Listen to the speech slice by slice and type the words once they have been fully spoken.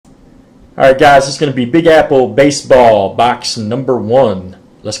All right, guys, this is going to be Big Apple Baseball box number 1.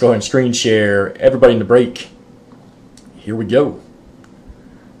 Let's go ahead and screen share. Everybody in the break. Here we go.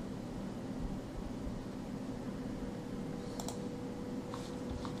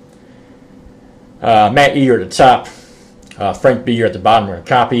 Matt E. are at the top. Frank B. are at the bottom. We're going to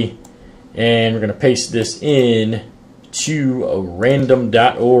copy. And we're going to paste this in to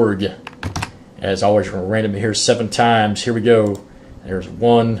random.org. As always, we're going to random it here 7 times. Here we go. There's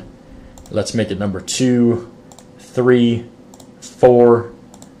 1. Let's make it number 2, 3, 4,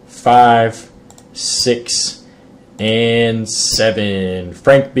 5, 6, and 7.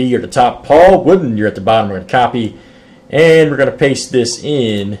 Frank B. you're at the top. Paul Wooden, you're at the bottom. We're going to copy. And we're going to paste this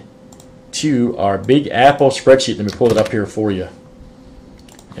in to our Big Apple spreadsheet. Let me pull it up here for you.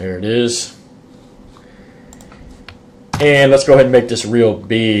 There it is. And let's go ahead and make this real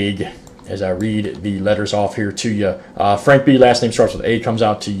big as I read the letters off here to you. Frank B. last name starts with A, comes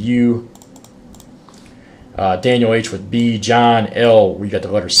out to U. Daniel H. with B. John L. we got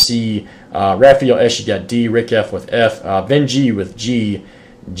the letter C. Raphael S. you got D. Rick F. with F. Ben G. with G.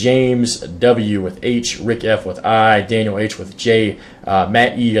 James W. with H. Rick F. with I. Daniel H. with J.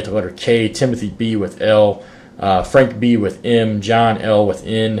 Matt E. you got the letter K. Timothy B. with L. Frank B. with M. John L. with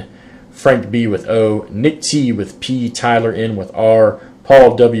N. Frank B. with O. Nick T. with P. Tyler N. with R.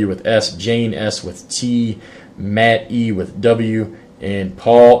 Paul W. with S. Jane S. with T. Matt E. with W. And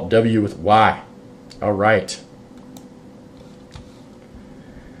Paul W. with Y. All right.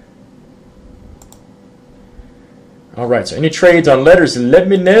 All right, so any trades on letters, let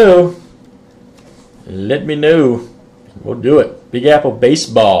me know. Let me know. We'll do it. Big Apple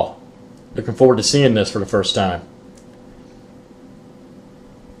Baseball. Looking forward to seeing this for the first time.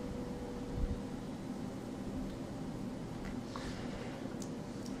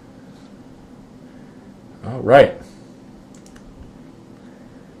 All right.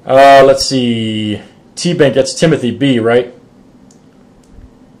 Let's see. T-Bank, that's Timothy B, right?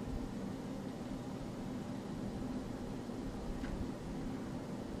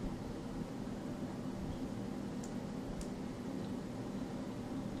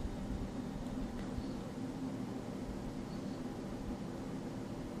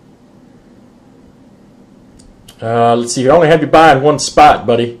 Let's see. I only have you buying one spot,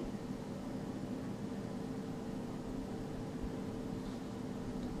 buddy.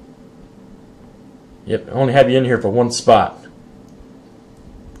 Yep, I only have you in here for one spot.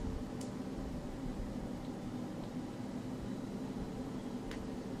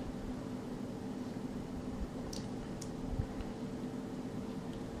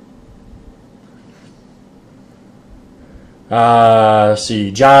 Let's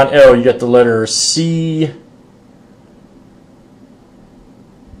see. John L, you got the letter C.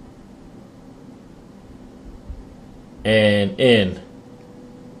 And N.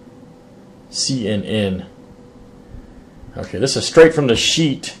 CNN. Okay, this is straight from the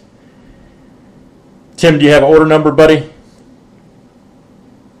sheet. Tim, do you have an order number, buddy?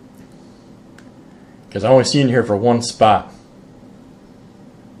 Because I only see in here for one spot.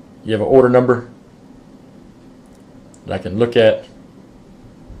 You have an order number that I can look at?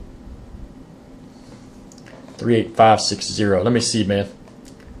 38560. Let me see, man.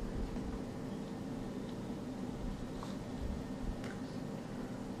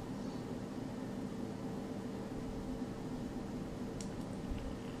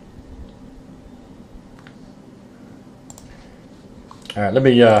 All right, let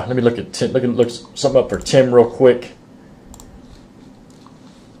me look at Tim, look something up for Tim real quick.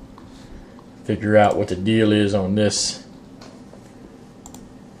 Figure out what the deal is on this.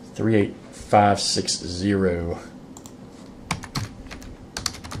 38560.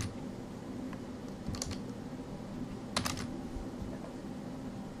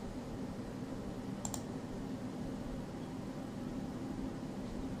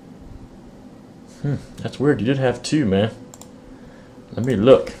 That's weird. You did have 2, man. Let me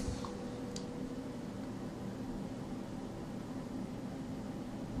look.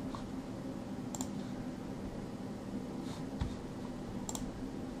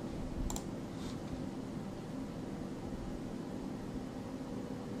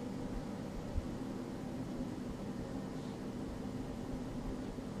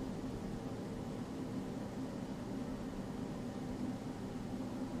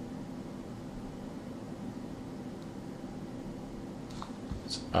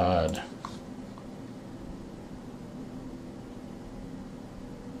 It's odd.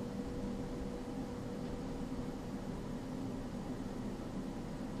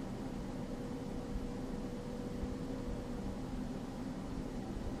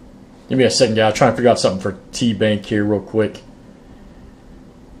 Give me a second, guys. I'll try and figure out something for T-Bank here real quick.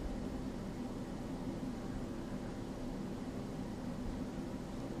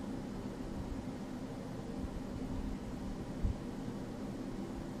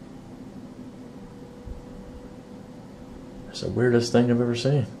 It's the weirdest thing I've ever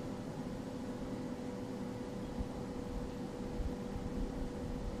seen.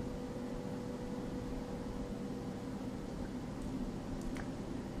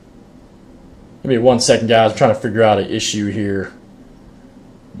 Give me 1 second, guys. I'm trying to figure out an issue here.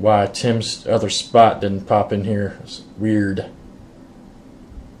 Why Tim's other spot didn't pop in here. It's weird.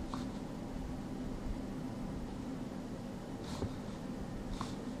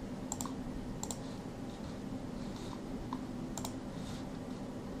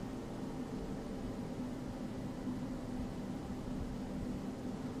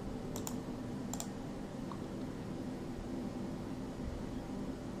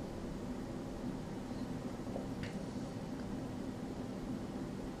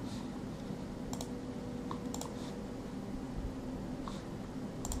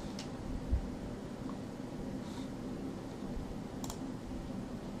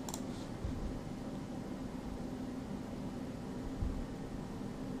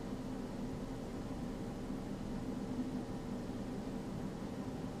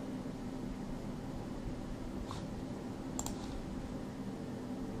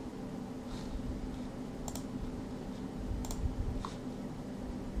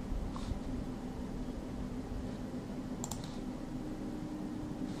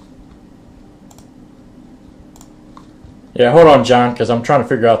 Yeah, hold on, John, because I'm trying to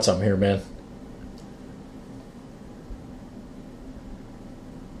figure out something here, man.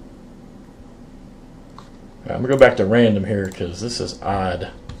 All right, I'm going to go back to random here because this is odd.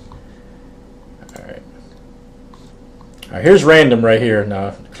 All right. All right, here's random right here.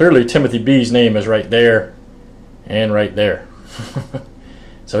 Now, clearly Timothy B's name is right there and right there.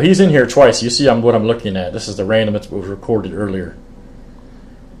 So he's in here twice. You see what I'm looking at. This is the random that was recorded earlier.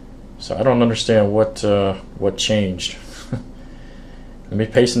 So I don't understand what changed. Let me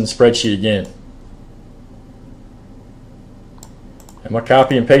paste in the spreadsheet again. I'm going to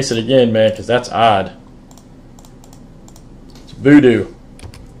copy and paste it again, man, because that's odd. It's voodoo.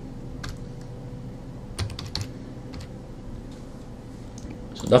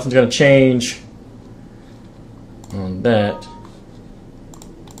 So nothing's going to change on that.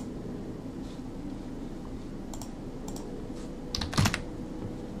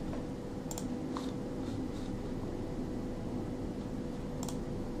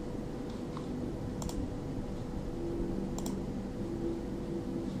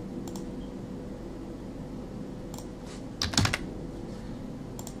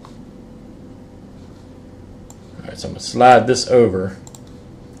 So I'm going to slide this over,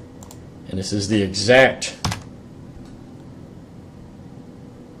 and this is the exact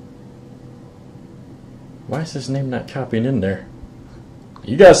why is his name not copying in there?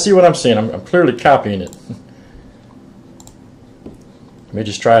 You guys see what I'm saying? I'm clearly copying it. Let me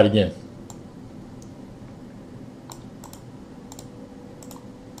just try it again.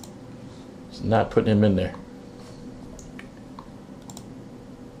 It's not putting him in there.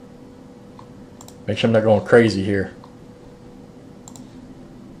 Make sure I'm not going crazy here.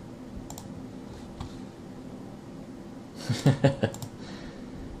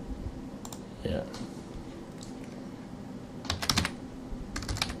 Yeah.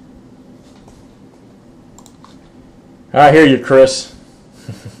 I hear you, Chris.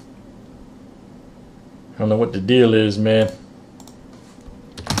 I don't know what the deal is, man.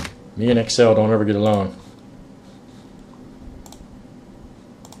 Me and Excel don't ever get along.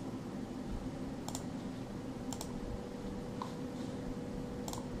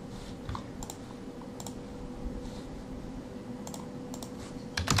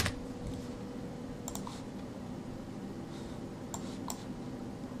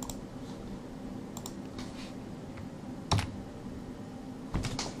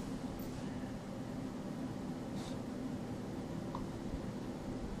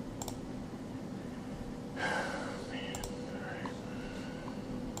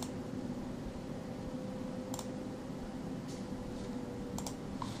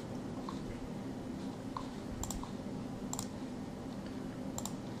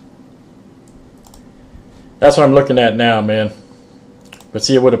 That's what I'm looking at now, man. But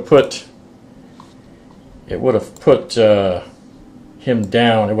see, it would have put him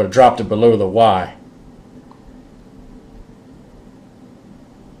down. It would have dropped it below the Y.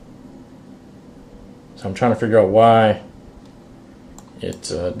 So I'm trying to figure out why it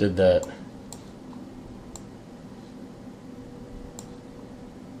did that.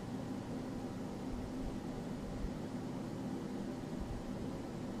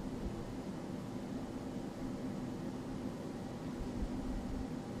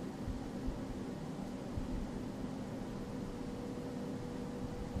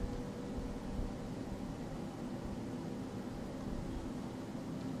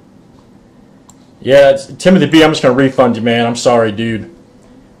 Yeah, it's Timothy B. I'm just going to refund you, man. I'm sorry, dude.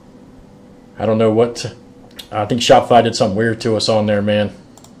 I don't know what. I think Shopify did something weird to us on there, man.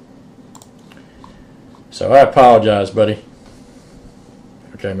 So I apologize, buddy.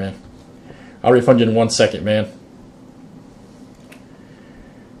 Okay, man. I'll refund you in 1 second, man.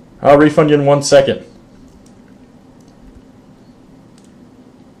 I'll refund you in 1 second.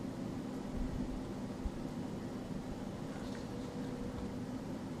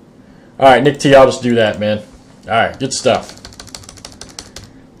 Alright, Nick T, I'll just do that, man. Alright, good stuff.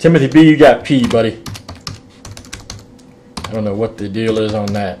 Timothy B, you got P, buddy. I don't know what the deal is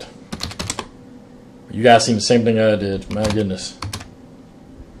on that. You guys seen the same thing I did. My goodness.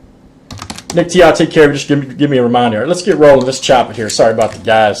 Nick T, I'll take care of you. Just give me a reminder. All right, let's get rolling. Let's chop it here. Sorry about the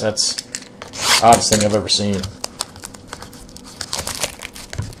guys. That's the oddest thing I've ever seen.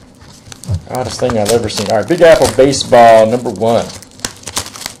 Oddest thing I've ever seen. All right, Big Apple Baseball number 1.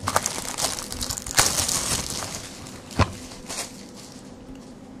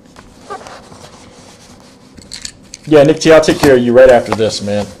 Yeah, Nick T, I'll take care of you right after this,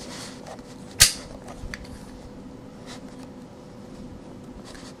 man.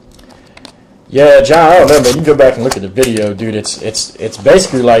 Yeah, John, I don't know, man. You can go back and look at the video, dude. It's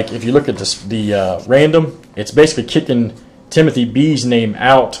basically like, if you look at this, the random, it's basically kicking Timothy B's name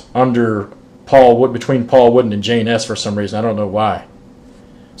out under Paul Wood, between Paul Wooden and Jane S for some reason. I don't know why.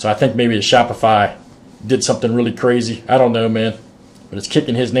 So I think maybe the Shopify did something really crazy. I don't know, man. But it's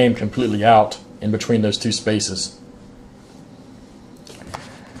kicking his name completely out in between those two spaces.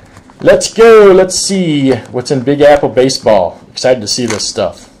 Let's go. Let's see what's in Big Apple Baseball. Excited to see this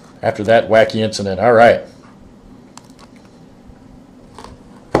stuff after that wacky incident. All right.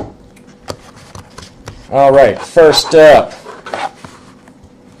 All right, first up.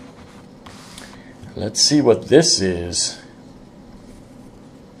 Let's see what this is.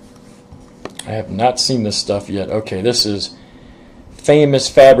 I have not seen this stuff yet. Okay, this is Famous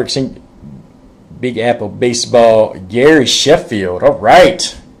Fabrics Inc. Big Apple Baseball, Gary Sheffield. All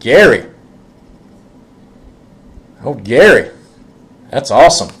right, Gary. Oh, Gary. That's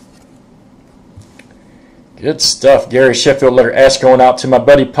awesome. Good stuff. Gary Sheffield, letter S going out to my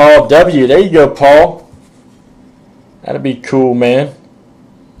buddy Paul W. There you go, Paul. That'd be cool, man.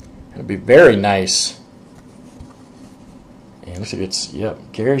 That'd be very nice. And looks like it's, yep,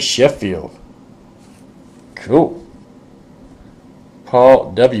 Gary Sheffield. Cool.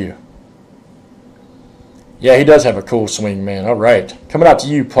 Paul W. Yeah, he does have a cool swing, man. All right. Coming out to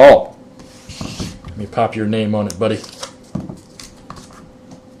you, Paul. Let me pop your name on it, buddy.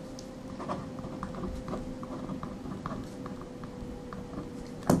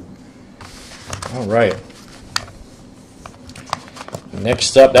 All right.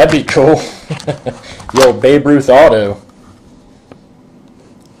 Next up, that'd be cool. The old Babe Ruth auto.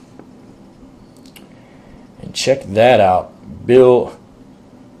 And check that out. Bill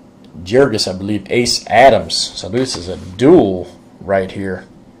Jerges, I believe, Ace Adams. So this is a duel right here.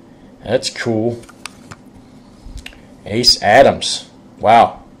 That's cool. Ace Adams.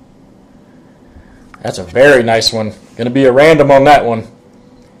 Wow. That's a very nice one. Going to be a random on that one.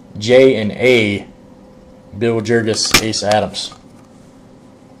 J and A. Bill Jerges, Ace Adams.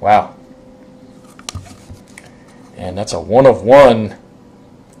 Wow. And that's a 1 of 1.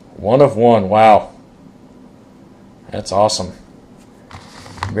 1 of 1. Wow. That's awesome.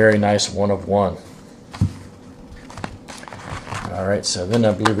 Very nice 1 of 1. All right, so then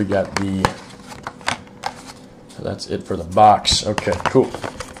I believe we got the, so that's it for the box. Okay, cool.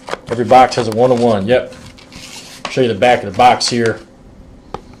 Every box has a 1 of 1. Yep. Show you the back of the box here.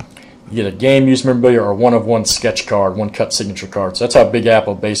 You get a game use memorabilia or a 1 of 1 sketch card, 1 cut signature card. So that's how Big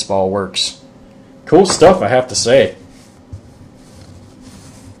Apple Baseball works. Cool stuff, I have to say.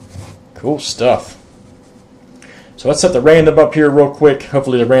 Cool stuff. So let's set the random up here real quick.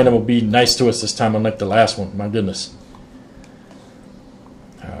 Hopefully the random will be nice to us this time, unlike the last one. My goodness.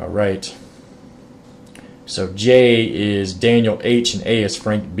 All right. So J is Daniel H and A is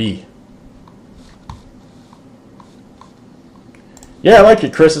Frank B. Yeah, I like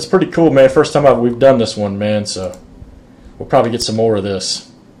it, Chris. It's pretty cool, man. First time we've done this one, man. So we'll probably get some more of this.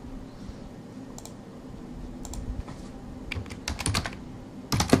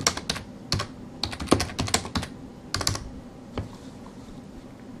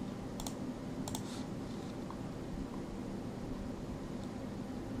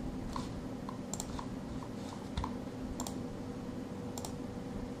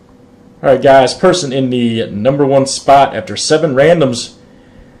 All right, guys, person in the #1 spot after 7 randoms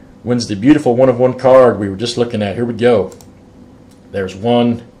wins the beautiful 1 of 1 card we were just looking at. Here we go. There's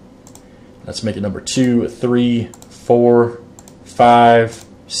 1. Let's make it number 2, 3, 4, 5,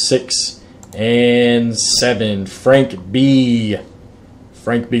 6, And 7, Frank B.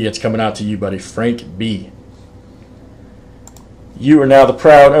 Frank B, it's coming out to you, buddy. Frank B. You are now the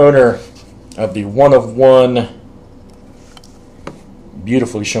proud owner of the 1/1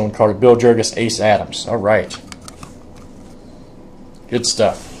 beautifully shown card of Bill Jurges, Ace Adams. All right. Good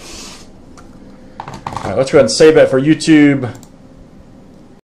stuff. All right, let's go ahead and save that for YouTube.